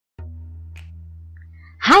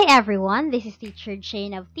Hi everyone, this is Teacher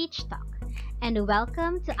Jane of Teach Talk, and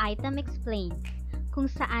welcome to Item Explained, kung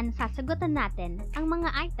saan sasagutan natin ang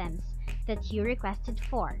mga items that you requested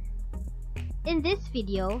for. In this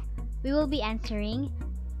video, we will be answering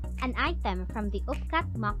an item from the UPCAT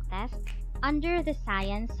mock test under the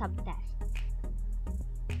Science subtest.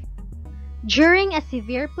 During a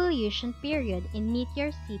severe pollution period in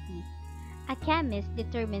Meteor City, a chemist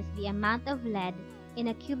determines the amount of lead in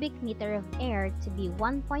a cubic meter of air to be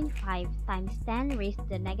 1.5 times 10 raised to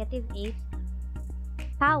the negative 8th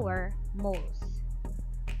power moles.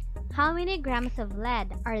 How many grams of lead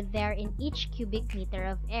are there in each cubic meter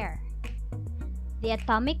of air? The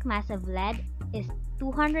atomic mass of lead is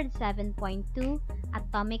 207.2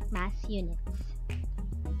 atomic mass units.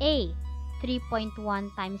 A.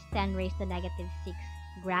 3.1 times 10 raised to negative 6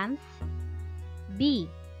 grams. B.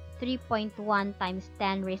 3.1 times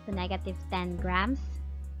 10 raised to negative 10 grams.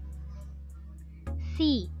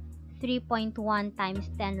 C. 3.1 times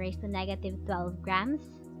 10 raised to negative 12 grams.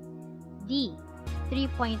 D.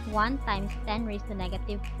 3.1 times 10 raised to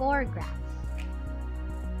negative 4 grams.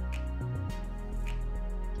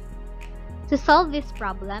 To solve this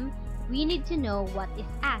problem, we need to know what is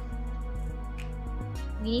asked.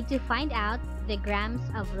 We need to find out the grams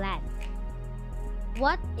of lead.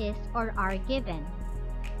 What is or are given?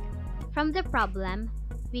 From the problem,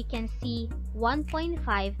 we can see 1.5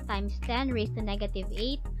 times 10 raised to negative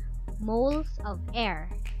 8 moles of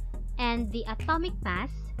air, and the atomic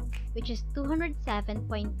mass, which is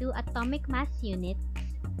 207.2 atomic mass units,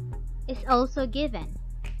 is also given.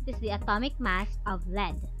 It is the atomic mass of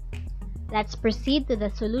lead. Let's proceed to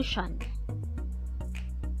the solution.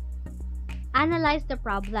 Analyze the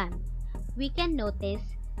problem. We can notice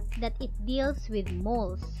that it deals with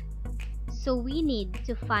moles. So we need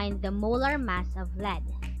to find the molar mass of lead.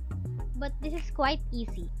 But this is quite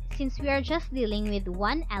easy. Since we are just dealing with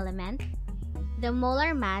one element, the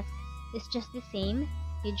molar mass is just the same.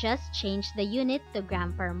 You just change the unit to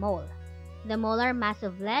gram per mole. The molar mass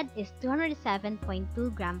of lead is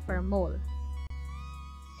 207.2 gram per mole.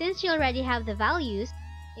 Since you already have the values,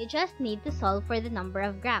 you just need to solve for the number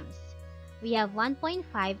of grams. We have 1.5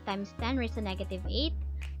 times 10 raised to negative 8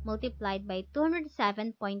 multiplied by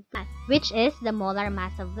 207.2, which is the molar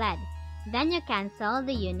mass of lead. Then you cancel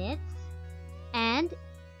the units and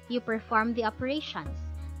you perform the operations.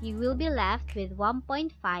 You will be left with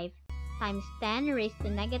 1.5 times 10 raised to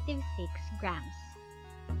negative 6 grams.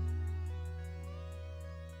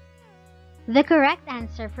 The correct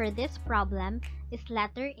answer for this problem is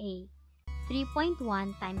letter A,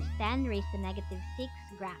 3.1 times 10 raised to negative 6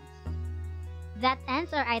 grams. That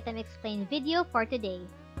ends our item explained video for today.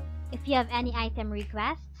 If you have any item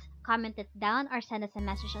requests, comment it down or send us a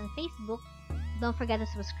message on Facebook. Don't forget to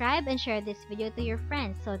subscribe and share this video to your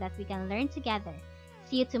friends so that we can learn together.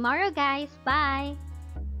 See you tomorrow, guys. Bye!